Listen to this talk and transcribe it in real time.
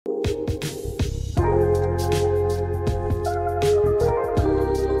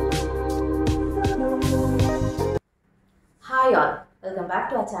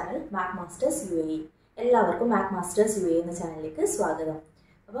to our channel Math Masters UAE. എല്ലാവർക്കും Math Masters UAE എന്ന ചാനലിലേക്ക് സ്വാഗതം.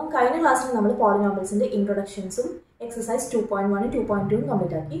 അപ്പോൾ കഴിഞ്ഞ ക്ലാസ്സിൽ നമ്മൾ പോളിനോമിയൽസിന്റെ ഇൻട്രൊഡക്ഷൻസും എക്സസൈസ് 2.1 and 2.2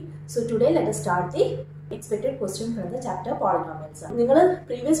 കംപ്ലീറ്റ് ആക്കി. So today let us start the expected question from the chapter polynomials. നിങ്ങൾ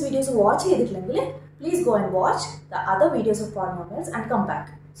previous videos watch ചെയ്തിട്ടില്ലെങ്കിൽ please go and watch the other videos of polynomials and come back.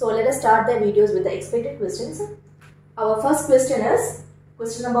 So let us start the videos with the expected questions. Our first question is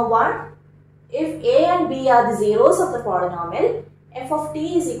question number 1. If a and b are the zeros of the polynomial, f of t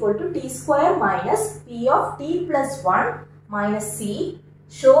is equal to t square minus p of t plus 1 minus c.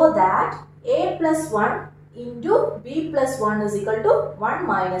 Show that a plus 1 into b plus 1 is equal to 1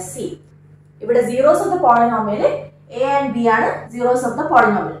 minus c. If the zeros of the polynomial, a and b are zeros of the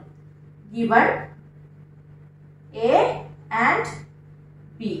polynomial. Given a and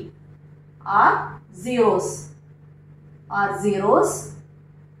b are zeros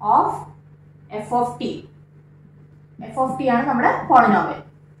of f of t. F of t is our polynomial.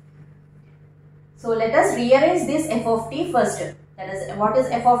 So let us rearrange this f of t first. That is, what is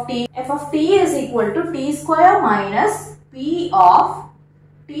f of t? F of t is equal to t square minus p of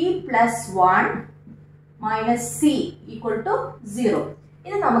t plus 1 minus c equal to 0.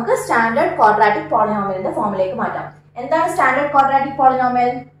 This is our standard quadratic polynomial formula. And that is standard quadratic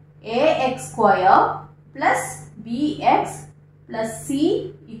polynomial ax square plus bx plus c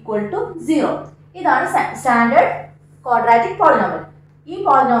equal to 0. This is standard quadratic polynomial. This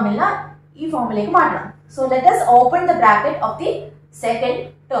polynomial is formula. So let us open the bracket of the second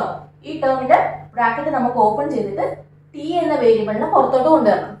term. This term in the bracket we open t and the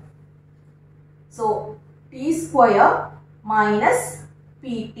variable. So t square minus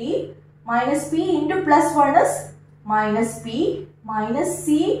pt minus p into plus 1 is minus p minus c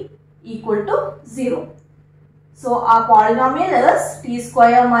equal to 0. So our polynomial is t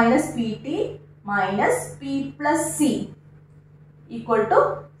square minus pt minus p plus c equal to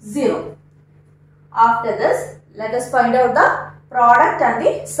 0. After this, let us find out the product and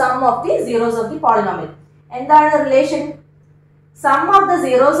the sum of the zeros of the polynomial. And that is the relation. Sum of the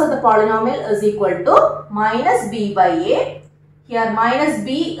zeros of the polynomial is equal to minus b by a. Here minus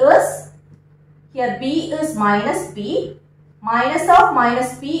b is, here b is minus p. Minus of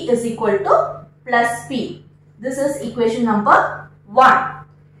minus p is equal to plus p. This is equation number 1.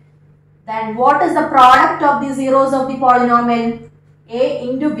 Then what is the product of the zeros of the polynomial? A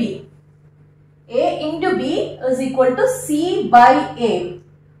into b. A into b is equal to c by a.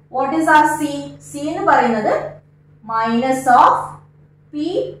 What is our c? C is minus of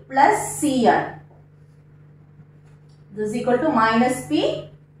p plus c. This is equal to minus p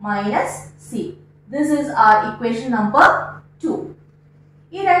minus c. This is our equation number 2.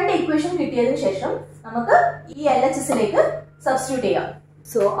 This two equation കിട്ടിയതിനു ശേഷം നമുക്ക് ഈ LHS ലേക്ക് substitute ചെയ്യാം.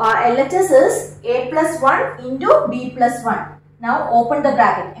 So our LHS is a plus 1 into b plus 1. Now open the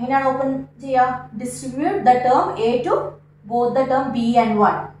bracket. എങ്ങനെയാണ് open ചെയ്യുക? Distribute the term a to both the term b and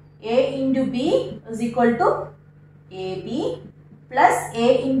 1. A into b is equal to ab plus a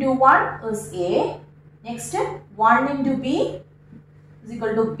into 1 is a. Next 1 into b is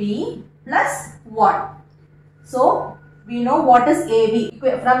equal to b plus 1. So we know what is ab.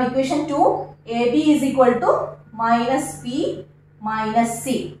 From equation 2, ab is equal to minus p minus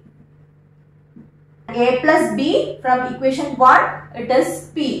c. A plus b from equation 1, it is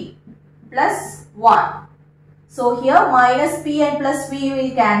p plus 1. So here minus p and plus p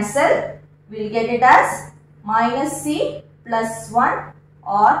will cancel. We will get it as minus c plus 1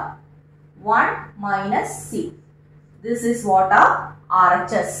 or 1 minus c. This is what our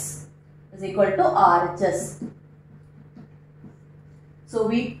RHS is equal to RHS. So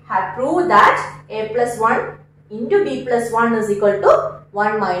we have proved that a plus 1 into b plus 1 is equal to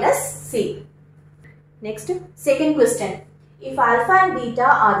 1 minus c. Next, second question. If alpha and beta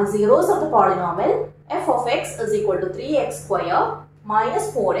are the zeros of the polynomial, f of x is equal to 3x square minus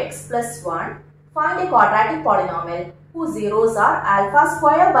 4x plus 1. Find a quadratic polynomial whose zeros are alpha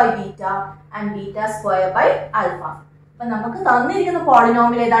square by beta and beta square by alpha. Now, we have the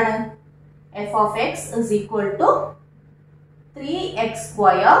polynomial f of x is equal to 3x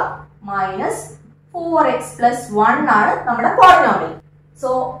square minus 4x plus 1 are our polynomial.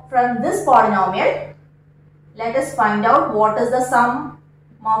 So from this polynomial, let us find out what is the sum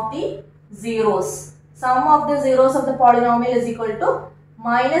of the zeros. Sum of the zeros of the polynomial is equal to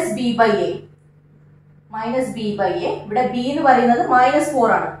minus b by a. Minus b by a. But b is minus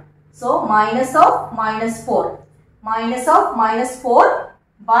 4. So minus of minus 4. Minus of minus 4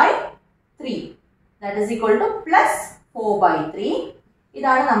 by 3. That is equal to plus 4 by 3. This is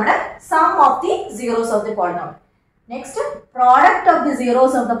the sum of the zeros of the polynomial. Next, product of the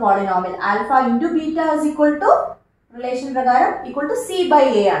zeros of the polynomial alpha into beta is equal to relation prakaram equal to C by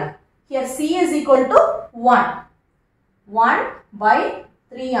A ആണ്. Here C is equal to 1. 1 by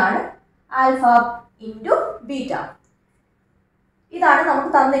 3 ആണ് alpha into beta. ഇതാണ് നമുക്ക്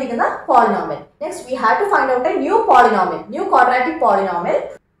തന്നിരിക്കുന്ന polynomial. Next we have to find out a new polynomial, new quadratic polynomial.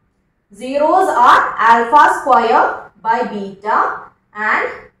 Zeros are alpha square by beta and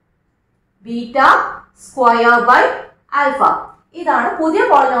beta square by alpha. ഇതാണ് പുതിയ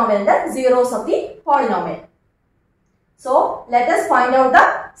polynomialന്റെ zeros of the polynomial. So let us find out the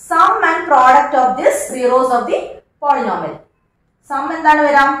sum and product of this zeros of the polynomial. Sum എന്താണ്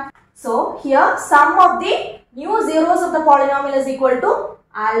വരാം? So here sum of the new zeros of the polynomial is equal to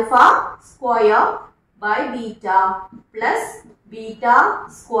alpha square by beta plus beta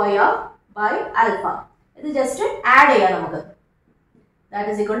square by alpha. ഇത് just add ചെയ്യാം നമുക്ക്. That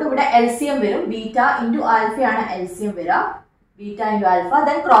is equal to ഇവിടെ LCM വരും. Beta into alpha ആണ് LCM വരിക. Beta into alpha,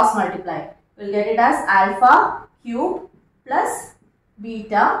 then cross multiply. We'll get it as alpha cube plus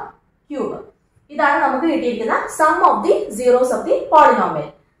beta cube. ഇതാണ് നമുക്ക് കിട്ടിയിരിക്കുന്ന sum of the zeros of the polynomial.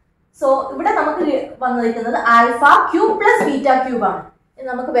 So ഇവിടെ നമുക്ക് വന്നിരിക്കുന്നത് alpha cube plus beta cube ആണ്. ഇത്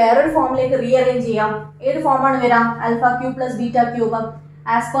നമുക്ക് വേറൊരു ഫോമിലേക്ക് റീഅറേഞ്ച് ചെയ്യാം. ഏത് ഫോമാണ് വരാം? alpha cube plus beta cube.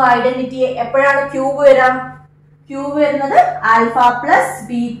 As per identity എപ്പോഴാണ് ക്യൂബ് വരാം? ക്യൂബ് വരുന്നത് alpha plus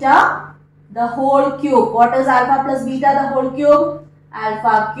beta the whole cube. What is alpha plus beta the whole cube?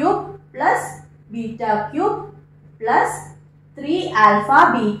 Alpha cube plus beta cube plus 3 alpha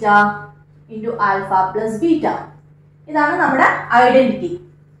beta into alpha plus beta. ഇതാണ് നമ്മുടെ identity.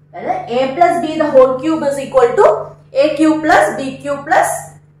 അതായത് a plus b the whole cube is equal to a cube plus b cube plus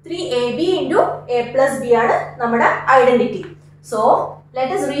 3ab into a plus b ആണ് നമ്മുടെ identity. So let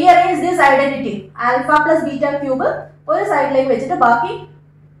us rearrange this identity. Alpha plus beta cube ഒരു സൈഡിലേക്ക് വെച്ചിട്ട് ബാക്കി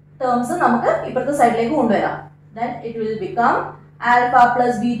terms നമുക്ക് ഇപ്പുറത്തെ സൈഡിലേക്ക് കൊണ്ടുവരാം. Then it will become alpha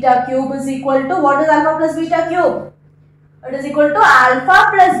plus beta cube is equal to, what is alpha plus beta cube? It is equal to alpha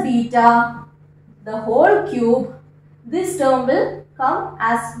plus beta the whole cube. This term will come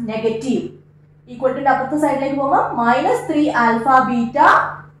as negative. Equal to അപ്പുറത്തെ സൈഡിലേക്ക് പോകുമ്പോൾ minus 3 alpha beta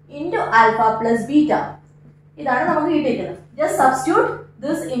into alpha plus beta. ഇതാണ് നമുക്ക് കിട്ടിയിരിക്കുന്നത്. Just substitute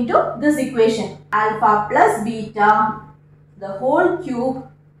this into this equation. Alpha plus beta the whole cube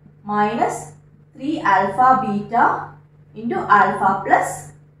minus 3 alpha beta into alpha plus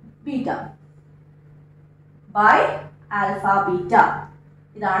beta by alpha beta.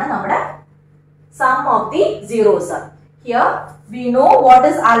 ഇതാണ് നമ്മുടെ sum of the zeros. Here we know what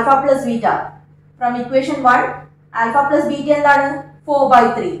is alpha plus beta. From equation 1, alpha plus beta എന്താണ്? 4 by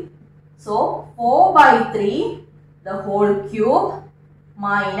 3. So 4 by 3 the whole cube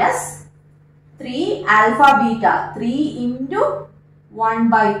minus 3 alpha beta. 3 into 1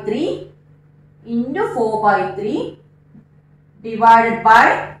 by 3 into 4 by 3 divided by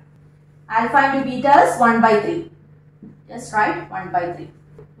alpha into beta is 1 by 3. Just write 1 by 3.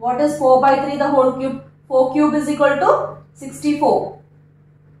 What is 4 by 3 the whole cube? 4 cube is equal to 64.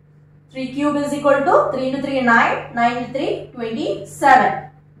 3 cube is equal to 3 into 3 9, 9 into 3 27.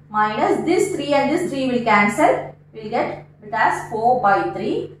 Minus this 3 and this 3 will cancel. We will get it as 4 by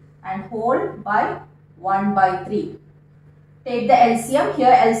 3 and whole by 1 by 3. Take the LCM.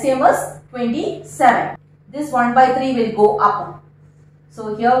 Here LCM is 27. This 1 by 3 will go up.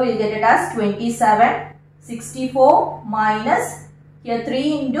 So here we will get it as 27. 64 minus here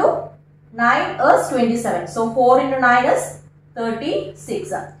 3 into 9 is 27. So 4 into 9 is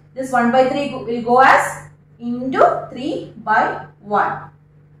 36. This 1 by 3 will go as into 3 by 1.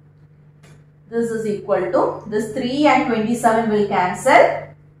 This is equal to, this 3 and 27 will cancel.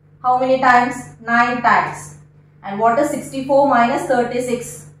 How many times? 9 times. And what is 64 minus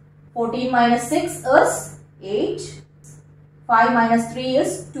 36? 14 minus 6 is 8. 5 minus 3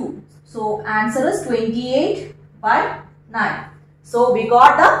 is 2. So answer is 28 by 9. So we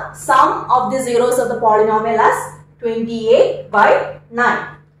got the sum of the zeros of the polynomial as 28 by 9.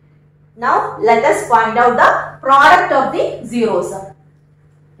 Now let us find out the product of the zeros.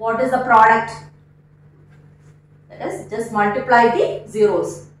 What is the product? That is, just multiply the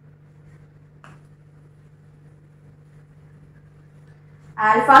zeros.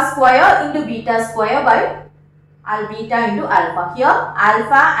 Alpha square into beta square by beta into alpha. Here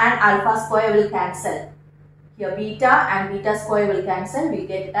alpha and alpha square will cancel. Here beta and beta square will cancel. We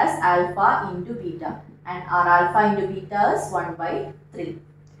get it as alpha into beta. And our alpha into beta is 1 by 3.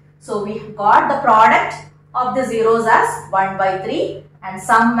 So we got the product of the zeros as 1 by 3 and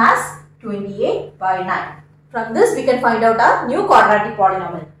sum as 28 by 9. From this we can find out our new quadratic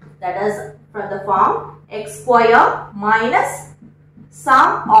polynomial. That is from the form x square minus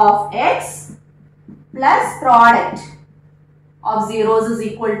sum of x plus product of zeros is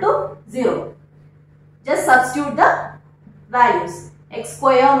equal to 0. Just substitute the values. X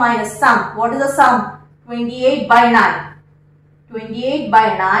square minus sum. What is the sum? 28 by 9. 28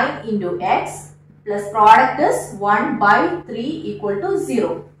 by 9 into x plus product is 1 by 3 equal to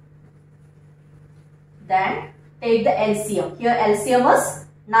 0. Then take the LCM. Here LCM is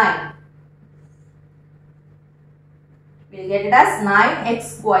 9. We'll get it as 9x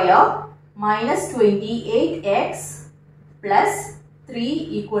square minus 28x plus 3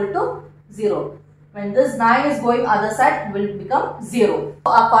 equal to 0. When this 9 is going other side, it will become 0.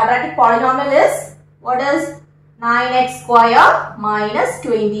 So our quadratic polynomial is, what is 9x square minus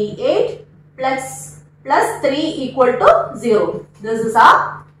 28 plus 3 equal to 0. This is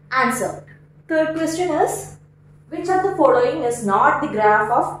our answer. Third question is, which of the following is not the graph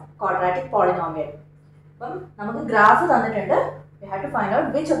of quadratic polynomial? We graph we have to find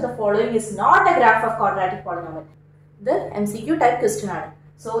out which of the following is not a graph of quadratic polynomial. The MCQ type question.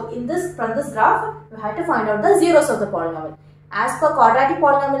 So from this graph, we have to find out the zeros of the polynomial. As per quadratic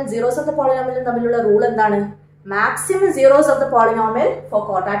polynomial, zeros of the polynomial rule is maximum zeros of the polynomial for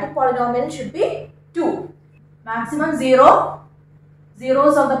quadratic polynomial should be 2. Maximum zeros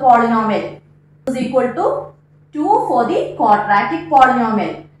of the polynomial is equal to 2 for the quadratic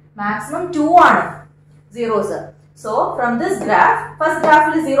polynomial. Maximum 2 ആണ് zeros. So from this graph, first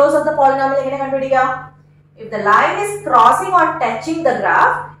graph is zeros of the polynomial. If the line is crossing or touching the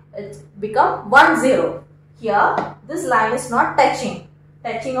graph, it become 1 0. Here this line is not touching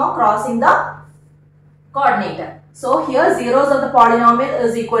or crossing the coordinator. So here zeros of the polynomial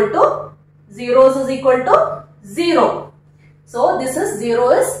is equal to 0. So this is 0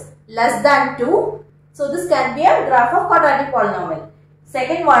 is less than 2. So this can be a graph of quadratic polynomial.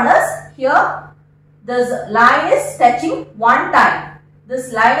 Second one is, here this line is touching one time.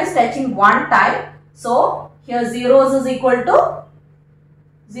 This line is touching one time. So here zeros is equal to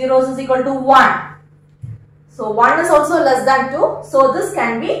 1. So 1 is also less than 2. So this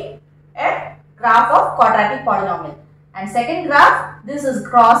can be a graph of quadratic polynomial. And second graph, this is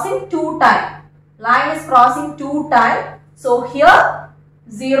crossing 2 times. Line is crossing 2 times. So here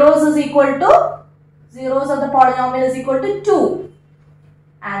zeros of the polynomial is equal to 2.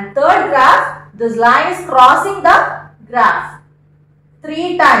 And third graph, this line is crossing the graph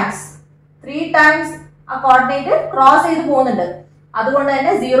 3 times. 3 times a coordinated cross ചെയ്തു പോകുന്നുണ്ട്. അതുകൊണ്ട്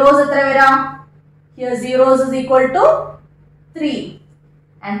തന്നെ zeros എത്ര വരാം? Here zeros is equal to 3.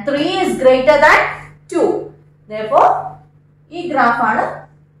 And 3 is greater than 2. Therefore, this graph is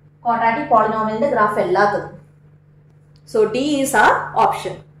quadratic polynomial graph. So D is our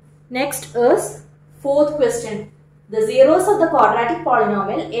option. Next is fourth question. The zeros of the quadratic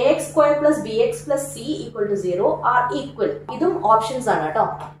polynomial ax square plus bx plus c equal to 0 are equal. These options are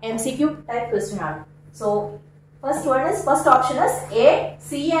MCQ type question. So first option is A,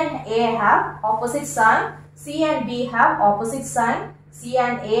 C and A have opposite sign, C and B have opposite sign, C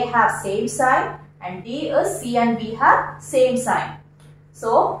and A have same sign, and D is C and B have same sign. So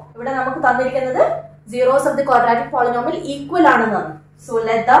ഇവിടെ നമുക്ക് തന്നിരിക്കുന്നത് zeros of the quadratic polynomial equal ആണെന്നാണ്. So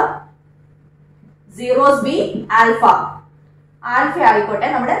let the zeros be alpha. Alpha ആയിക്കോട്ടെ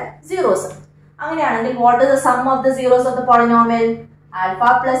നമ്മുടെ zeros. അങ്ങനെയാണെങ്കിൽ what is the sum of the zeros of the polynomial? Alpha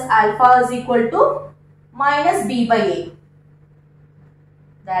plus alpha is equal to minus b by a.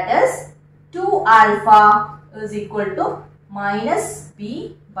 That is 2 alpha is equal to minus b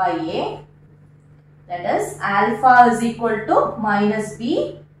by a. That is alpha is equal to minus b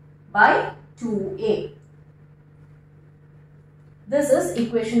by 2a. This is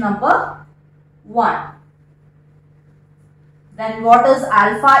equation number 1. Then what is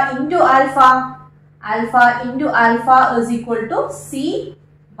alpha into alpha? Alpha into alpha is equal to c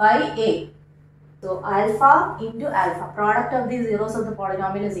by a. So alpha into alpha, product of the zeros of the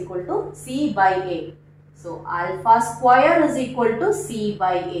polynomial is equal to c by a. So alpha square is equal to c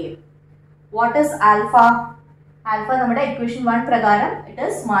by a. What is alpha? Alpha നമ്മുടെ equation 1 പ്രകാരം it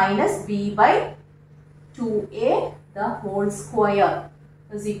is minus b by 2a the whole square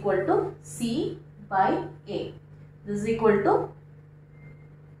is equal to c by a. This is equal to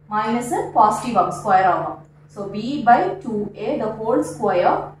minus a positive square ആവും. So b by 2a the whole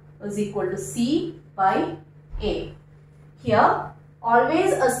square is equal to c by a. Here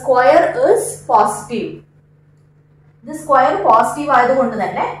always a square is positive. This square positive ആയതുകൊണ്ട്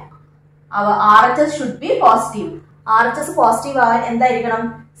തന്നെ our RHS should be positive. RHS positive ആവാൻ എന്തായിരിക്കണം?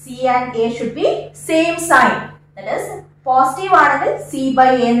 C and A should be same sign. That is positive ആണെങ്കിൽ c by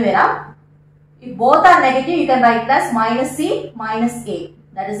a എന്ന് വരാം. If both are negative, you can write as minus c minus a.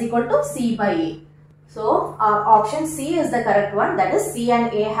 That is equal to c by a. So our option C is the correct one. That is C and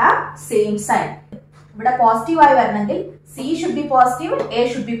A have same sign. But a positive I C should be positive, A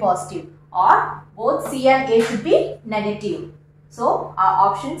should be positive. Or both C and A should be negative. So our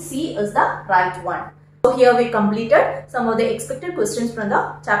option C is the right one. So here we completed some of the expected questions from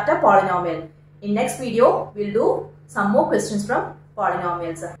the chapter polynomial. In next video, we'll do some more questions from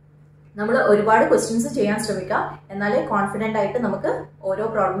polynomials. We will do a lot of questions and confident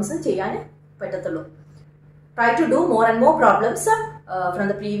problems. Try to do more and more problems from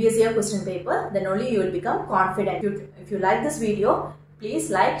the previous year question paper, then only you will become confident. If you like this video, please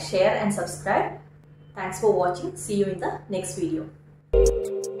like, share and subscribe. Thanks for watching. See you in the next video.